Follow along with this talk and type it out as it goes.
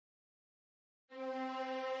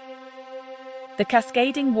The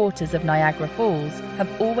cascading waters of Niagara Falls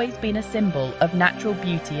have always been a symbol of natural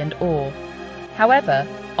beauty and awe. However,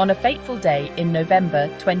 on a fateful day in November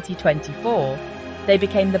 2024, they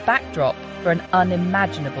became the backdrop for an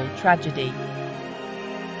unimaginable tragedy.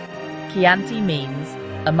 Chianti Means,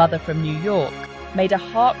 a mother from New York, made a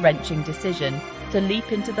heart-wrenching decision to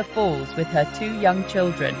leap into the falls with her 2 young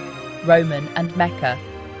children, Roman and Mecca.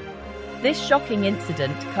 This shocking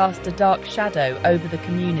incident cast a dark shadow over the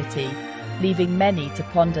community, leaving many to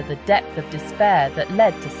ponder the depth of despair that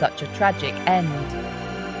led to such a tragic end.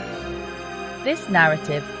 This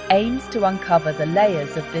narrative aims to uncover the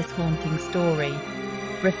layers of this haunting story,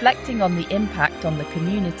 reflecting on the impact on the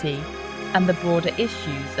community and the broader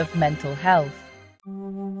issues of mental health.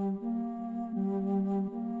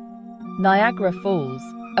 Niagara Falls,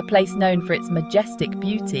 a place known for its majestic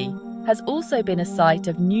beauty, has also been a site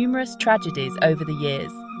of numerous tragedies over the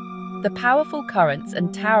years. The powerful currents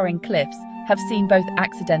and towering cliffs have seen both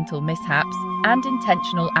accidental mishaps and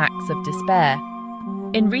intentional acts of despair.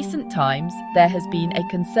 In recent times, there has been a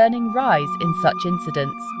concerning rise in such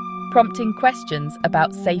incidents, prompting questions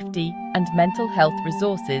about safety and mental health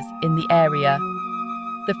resources in the area.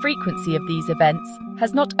 The frequency of these events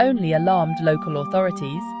has not only alarmed local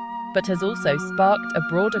authorities, but has also sparked a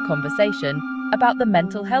broader conversation about the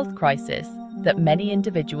mental health crisis that many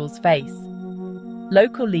individuals face.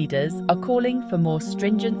 Local leaders are calling for more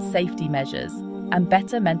stringent safety measures and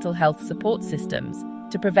better mental health support systems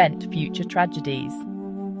to prevent future tragedies.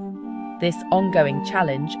 This ongoing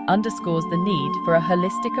challenge underscores the need for a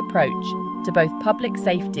holistic approach to both public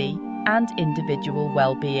safety and individual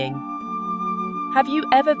well-being. Have you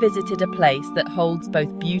ever visited a place that holds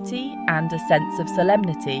both beauty and a sense of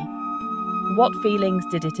solemnity? What feelings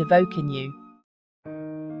did it evoke in you?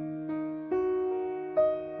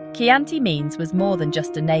 Chianti Means was more than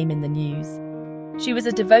just a name in the news. She was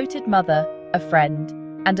a devoted mother, a friend,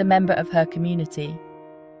 and a member of her community.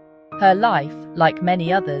 Her life, like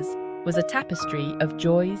many others, was a tapestry of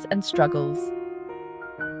joys and struggles.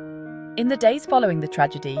 In the days following the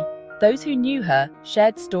tragedy, those who knew her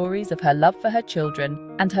shared stories of her love for her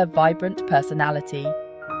children and her vibrant personality.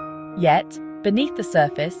 Yet, beneath the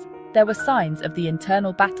surface, there were signs of the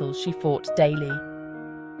internal battles she fought daily.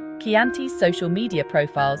 Chianti's social media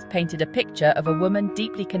profiles painted a picture of a woman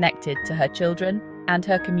deeply connected to her children and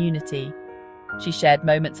her community. She shared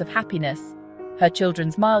moments of happiness, her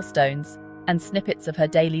children's milestones, and snippets of her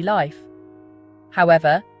daily life.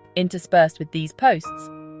 However, interspersed with these posts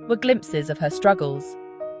were glimpses of her struggles.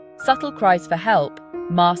 Subtle cries for help,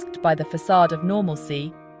 masked by the facade of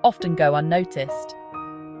normalcy, often go unnoticed.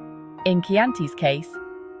 In Chianti's case,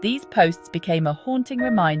 these posts became a haunting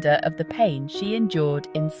reminder of the pain she endured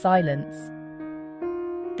in silence.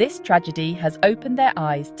 This tragedy has opened their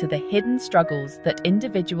eyes to the hidden struggles that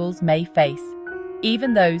individuals may face,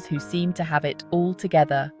 even those who seem to have it all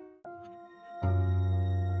together.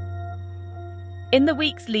 In the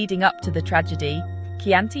weeks leading up to the tragedy,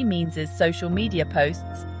 Chianti Means' social media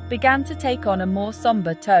posts began to take on a more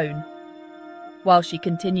somber tone. While she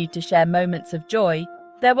continued to share moments of joy,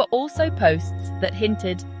 there were also posts that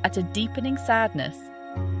hinted at a deepening sadness.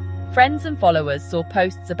 Friends and followers saw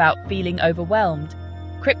posts about feeling overwhelmed,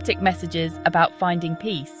 cryptic messages about finding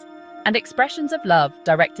peace, and expressions of love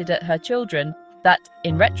directed at her children that,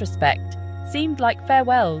 in retrospect, seemed like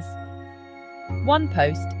farewells. One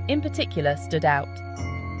post, in particular, stood out.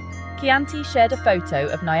 Chianti shared a photo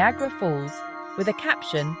of Niagara Falls with a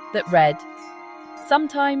caption that read,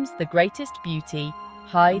 "Sometimes the greatest beauty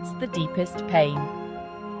hides the deepest pain."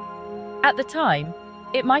 At the time,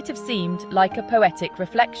 it might have seemed like a poetic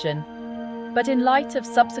reflection, but in light of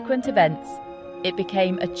subsequent events, it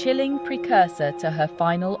became a chilling precursor to her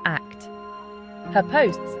final act. Her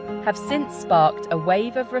posts have since sparked a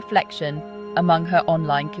wave of reflection among her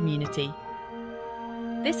online community.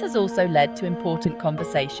 This has also led to important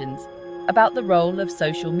conversations about the role of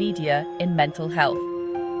social media in mental health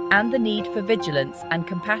and the need for vigilance and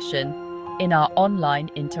compassion in our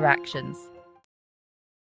online interactions.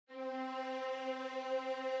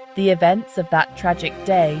 The events of that tragic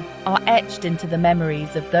day are etched into the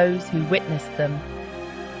memories of those who witnessed them.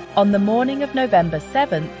 On the morning of November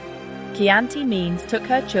 7th, Chianti Means took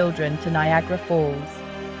her children to Niagara Falls.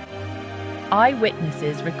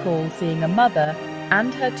 Eyewitnesses recall seeing a mother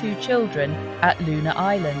and her 2 children at Luna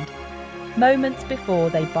Island, moments before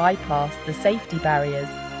they bypassed the safety barriers.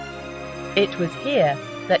 It was here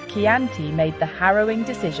that Chianti made the harrowing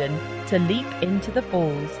decision to leap into the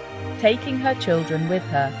falls, taking her children with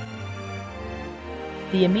her.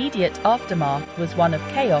 The immediate aftermath was one of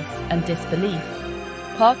chaos and disbelief.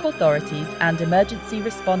 Park authorities and emergency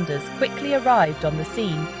responders quickly arrived on the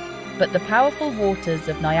scene, but the powerful waters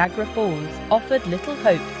of Niagara Falls offered little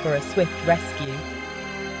hope for a swift rescue.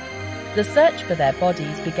 The search for their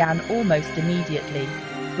bodies began almost immediately,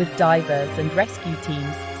 with divers and rescue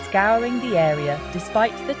teams scouring the area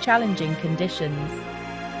despite the challenging conditions.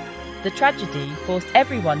 The tragedy forced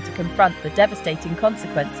everyone to confront the devastating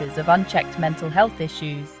consequences of unchecked mental health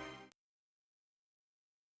issues.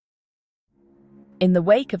 In the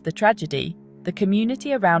wake of the tragedy, the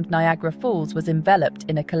community around Niagara Falls was enveloped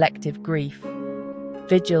in a collective grief.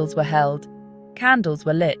 Vigils were held, candles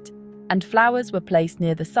were lit, and flowers were placed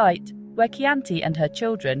near the site where Chianti and her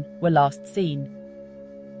children were last seen.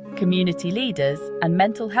 Community leaders and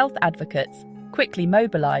mental health advocates quickly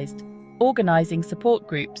mobilized, organizing support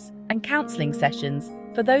groups and counseling sessions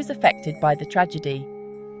for those affected by the tragedy.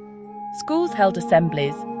 Schools held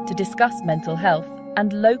assemblies to discuss mental health,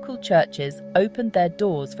 and local churches opened their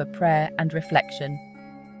doors for prayer and reflection.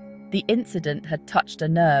 The incident had touched a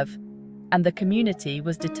nerve, and the community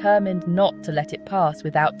was determined not to let it pass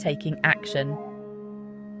without taking action.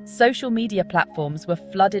 Social media platforms were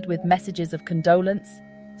flooded with messages of condolence,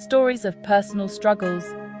 stories of personal struggles,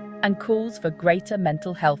 and calls for greater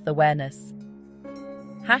mental health awareness.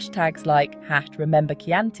 Hashtags like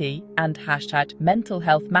 #RememberChianti and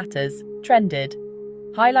 #MentalHealthMatters trended,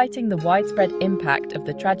 highlighting the widespread impact of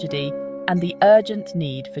the tragedy and the urgent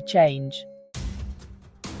need for change.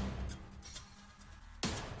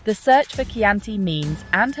 The search for Chianti Means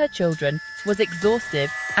and her children was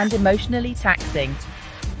exhaustive and emotionally taxing.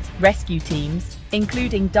 Rescue teams,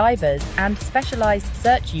 including divers and specialized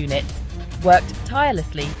search units, worked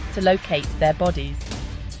tirelessly to locate their bodies.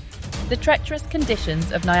 The treacherous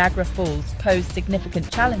conditions of Niagara Falls posed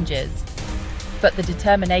significant challenges, but the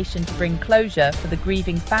determination to bring closure for the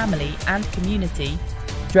grieving family and community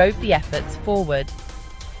drove the efforts forward.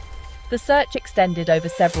 The search extended over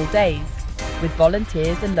several days, with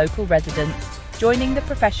volunteers and local residents joining the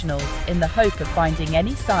professionals in the hope of finding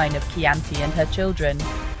any sign of Chianti and her children.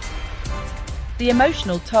 The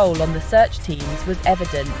emotional toll on the search teams was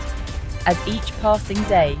evident, as each passing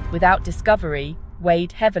day without discovery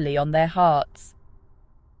weighed heavily on their hearts.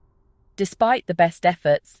 Despite the best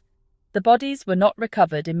efforts, the bodies were not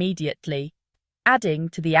recovered immediately, adding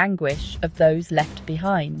to the anguish of those left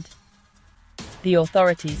behind. The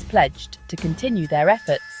authorities pledged to continue their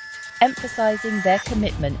efforts, emphasizing their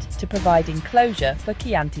commitment to providing closure for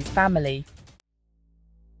Chianti's family.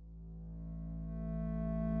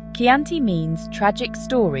 Chianti Means' tragic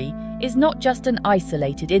story is not just an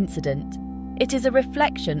isolated incident. It is a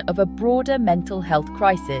reflection of a broader mental health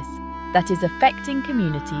crisis that is affecting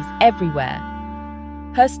communities everywhere.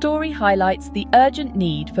 Her story highlights the urgent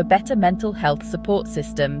need for better mental health support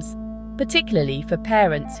systems, particularly for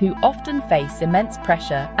parents who often face immense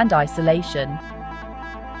pressure and isolation.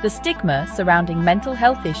 The stigma surrounding mental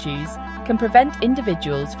health issues can prevent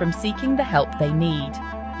individuals from seeking the help they need,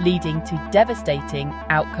 leading to devastating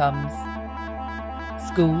outcomes.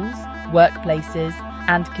 Schools, workplaces,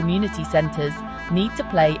 and community centres need to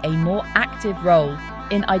play a more active role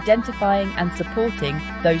in identifying and supporting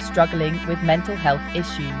those struggling with mental health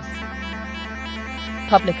issues.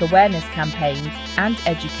 Public awareness campaigns and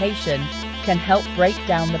education can help break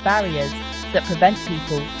down the barriers that prevent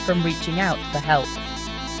people from reaching out for help.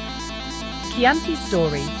 Chianti's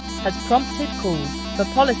story has prompted calls for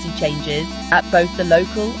policy changes at both the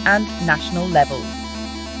local and national levels.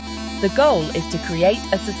 The goal is to create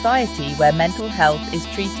a society where mental health is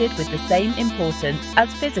treated with the same importance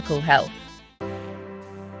as physical health.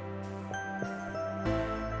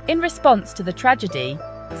 In response to the tragedy,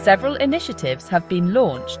 several initiatives have been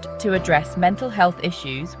launched to address mental health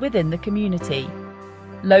issues within the community.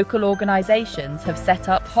 Local organisations have set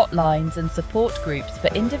up hotlines and support groups for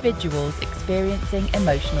individuals experiencing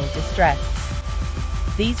emotional distress.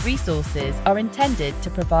 These resources are intended to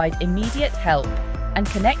provide immediate help and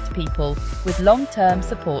connect people with long-term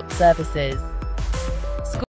support services.